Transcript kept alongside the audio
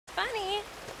funny.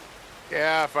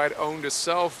 Yeah, if I'd owned a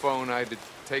cell phone, I'd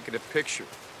have taken a picture.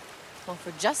 Well,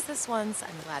 for just this once, I'm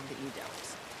glad that you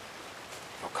don't.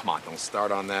 Oh, come on, don't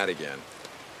start on that again.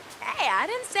 Hey, I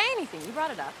didn't say anything. You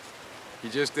brought it up. You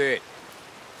just did.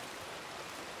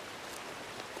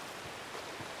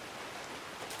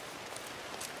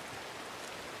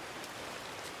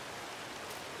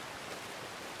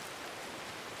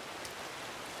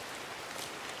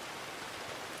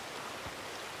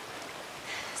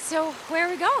 So, where are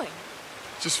we going?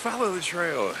 Just follow the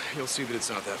trail. You'll see that it's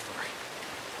not that far.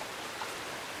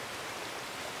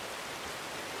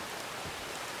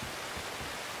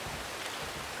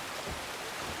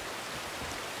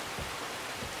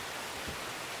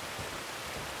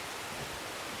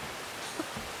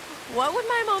 What would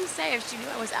my mom say if she knew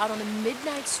I was out on a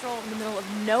midnight stroll in the middle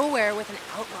of nowhere with an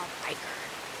outlaw biker?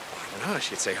 I don't know.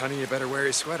 She'd say, honey, you better wear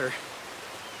your sweater.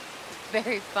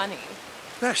 Very funny.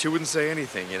 Nah, she wouldn't say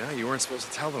anything, you know? You weren't supposed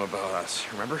to tell them about us,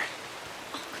 remember?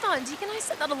 Oh, come on, Deacon, I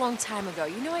said that a long time ago.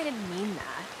 You know I didn't mean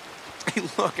that. Hey,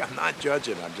 look, I'm not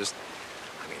judging. I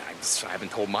haven't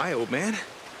told my old man.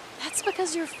 That's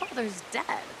because your father's dead.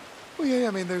 Well, yeah,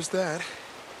 I mean, there's that.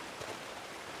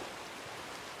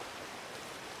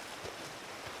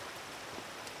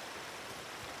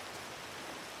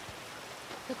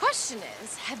 The question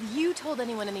is, have you told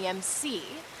anyone in the MC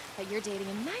that you're dating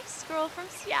a nice girl from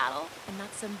Seattle and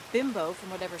not some bimbo from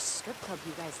whatever strip club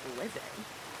you guys live in?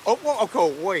 Oh, well,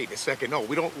 okay, wait a second. No,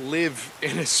 we don't live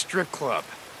in a strip club.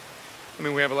 I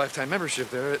mean, we have a lifetime membership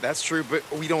there, that's true, but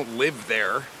we don't live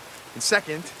there. And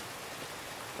second,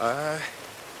 I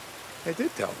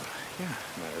did tell them. Yeah,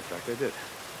 matter of fact, I did.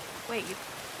 Wait,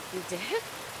 you did?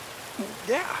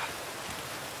 Yeah.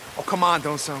 Oh, come on,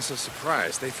 don't sound so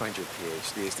surprised. They find your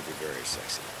PhDs to be very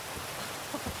sexy.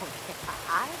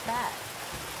 I bet.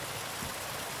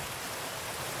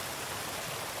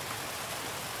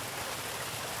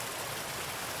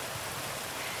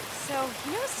 So,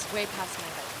 you know this is way past my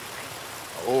bedtime, right?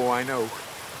 Oh, I know.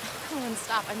 Come on,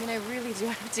 stop. I mean, I really do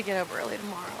have to get up early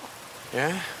tomorrow.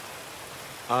 Yeah?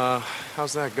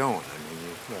 How's that going? I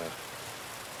mean,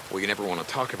 well, you never want to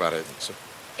talk about it, so...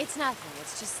 It's nothing.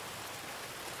 It's just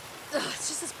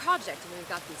this project. I mean, we've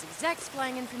got these execs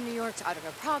flying in from New York to audit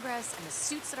our progress, and the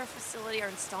suits at our facility are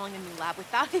installing a new lab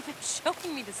without even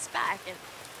showing me the spec, and...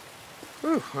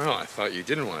 Whew, well, I thought you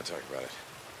didn't want to talk about it.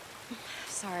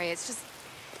 Sorry, it's just...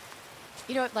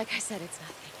 You know what, like I said, it's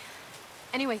nothing.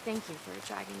 Anyway, thank you for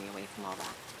dragging me away from all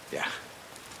that. Yeah,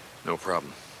 no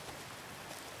problem.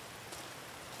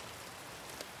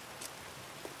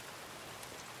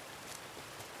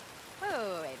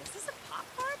 Wait, is this a pop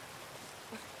farm?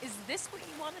 Is this what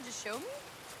you wanted to show me?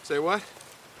 Say what?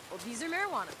 Well, these are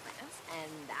marijuana plants,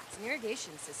 and that's an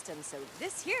irrigation system, so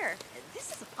this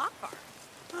is a pot farm.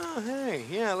 Oh, hey,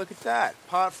 yeah, look at that.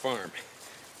 Pot farm.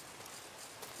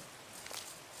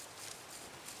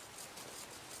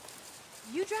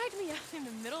 You dragged me out in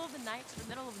the middle of the night to the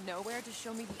middle of nowhere to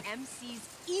show me the MC's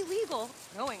illegal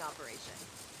growing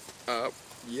operation.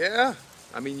 Yeah.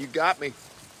 I mean, you got me.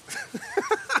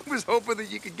 I was hoping that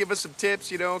you could give us some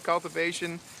tips, you know,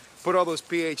 cultivation, put all those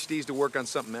PhDs to work on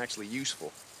something actually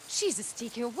useful. Jesus,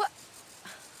 Deacon, what?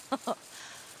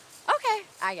 Okay,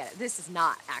 I get it. This is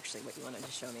not actually what you wanted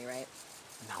to show me, right?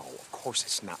 No, of course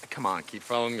it's not. Come on, keep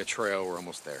following the trail. We're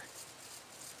almost there.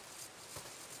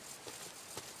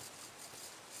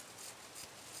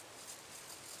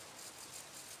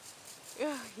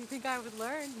 Ugh, you think I would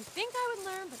learn? You think I would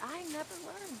learn, but I never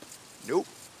learned. Nope.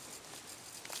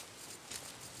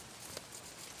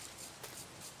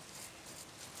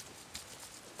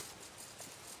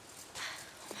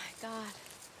 Oh my God.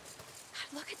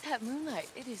 God, look at that moonlight.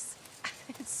 It's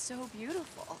so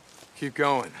beautiful. Keep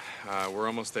going. We're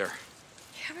almost there.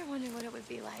 You ever wonder what it would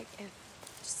be like if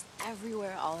just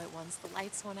everywhere all at once the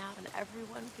lights went out and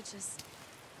everyone could just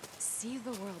see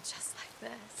the world just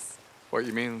like this? What,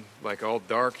 you mean, like all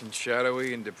dark and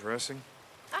shadowy and depressing?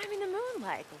 I mean, the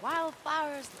moonlight, the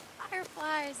wildflowers, the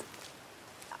fireflies.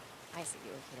 Oh, I see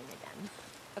you were kidding again.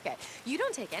 Okay, you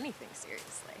don't take anything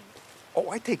seriously. Oh,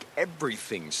 I take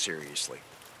everything seriously.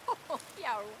 Oh,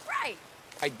 yeah, right.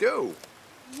 I do.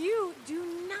 You do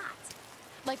not.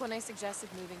 Like when I suggested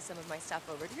moving some of my stuff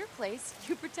over to your place,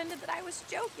 you pretended that I was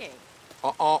joking.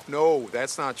 No,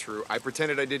 that's not true. I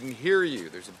pretended I didn't hear you.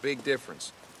 There's a big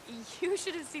difference. You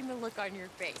should have seen the look on your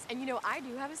face. And you know, I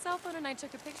do have a cell phone and I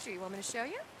took a picture. You want me to show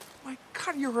you? My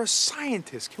God, you're a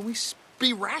scientist. Can we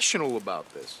be rational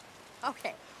about this?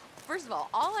 Okay. First of all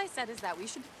I said is that we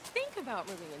should think about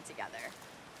moving in together.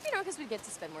 You know, because we get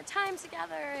to spend more time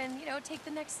together and, you know, take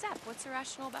the next step. What's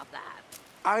irrational about that?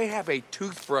 I have a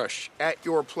toothbrush at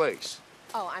your place.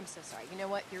 Oh, I'm so sorry. You know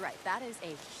what? You're right. That is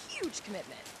a huge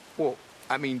commitment. Well,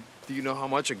 I mean, do you know how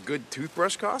much a good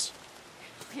toothbrush costs?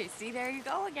 Okay, see, there you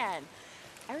go again.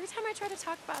 Every time I try to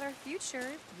talk about our future,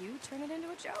 you turn it into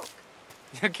a joke.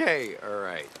 Okay, all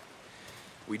right.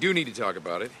 We do need to talk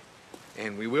about it,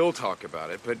 and we will talk about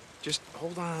it, but just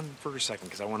hold on for a second,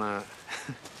 because I want to...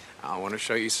 I want to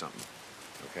show you something,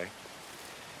 okay?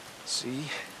 See?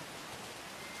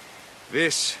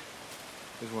 This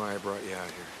is why I brought you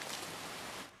out here.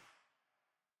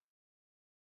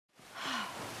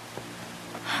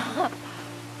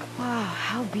 Wow,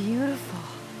 how beautiful.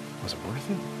 Was it worth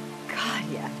it? God,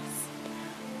 yes.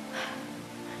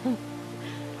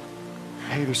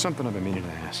 Hey, there's something I've been meaning to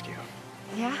ask you.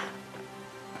 Yeah?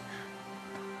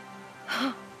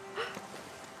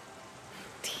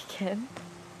 Deacon,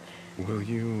 Will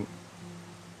you...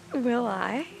 will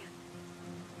I?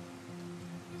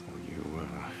 Will you,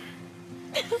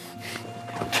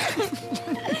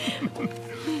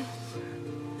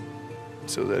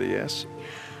 So is that a yes?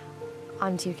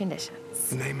 On 2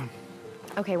 conditions. Name them.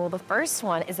 Okay, well, the first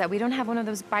one is that we don't have one of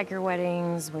those biker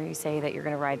weddings where you say that you're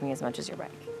gonna ride me as much as your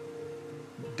bike.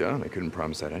 Done. I couldn't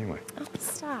promise that anyway. Oh,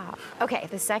 stop. Okay,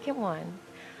 the second one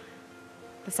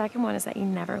is that you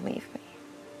never leave me.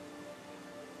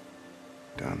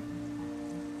 Done.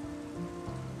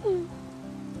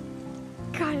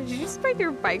 God, did you just break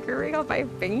your biker ring off my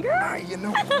finger? You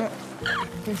know what? I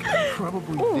think I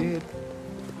probably did.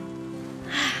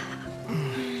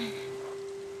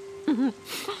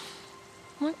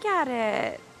 Look at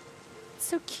it. It's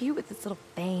so cute with its little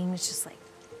fangs just like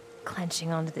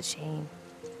clenching onto the chain.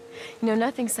 You know,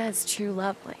 nothing says true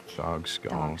love like Dog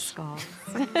skulls. dog skulls.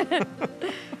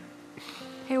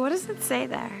 Hey, what does it say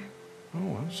there?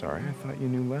 Oh, I'm sorry. I thought you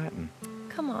knew Latin.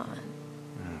 Come on.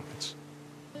 No, it's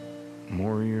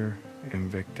Morior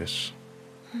Invictus.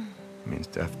 Means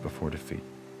death before defeat.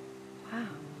 Wow,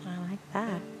 I like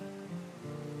that.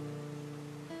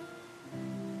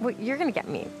 Well, you're gonna get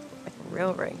me like a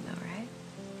real ring though, right?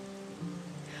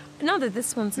 Not that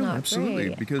this one's not absolutely,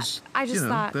 great. because I just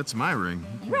thought that's my ring.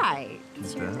 right.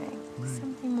 It's your that. ring. Right.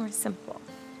 Something more simple,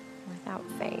 without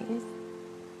fangs.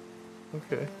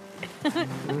 Okay.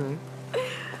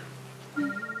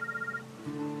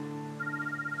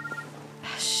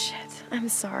 Shit, I'm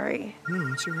sorry.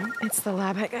 No, it's all right. It's the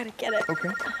lab. I gotta get it. Okay.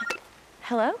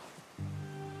 Hello?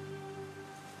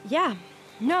 Yeah.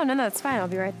 No, it's fine. I'll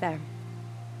be right there.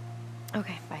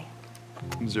 Okay, bye.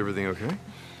 Is everything okay?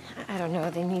 I don't know.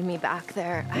 They need me back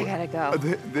there. I gotta go.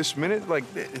 This minute? Like,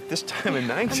 at this time of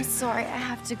night? I'm sorry. I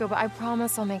have to go, but I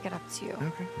promise I'll make it up to you.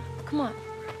 Okay. Come on.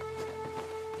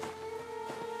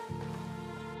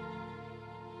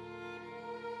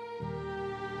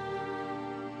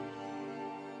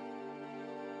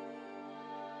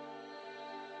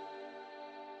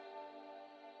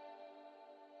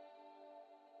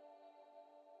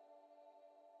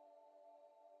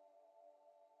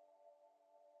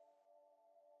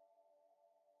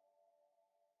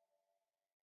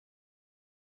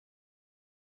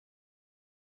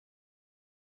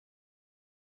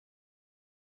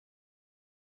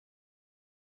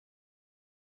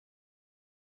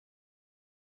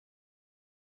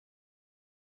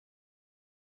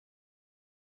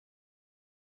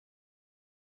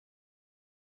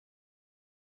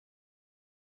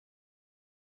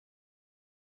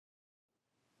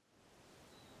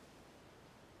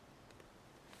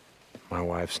 My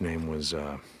wife's name was,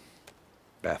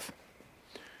 Beth.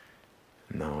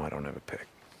 No, I don't have a pic.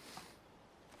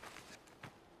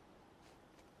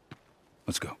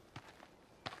 Let's go.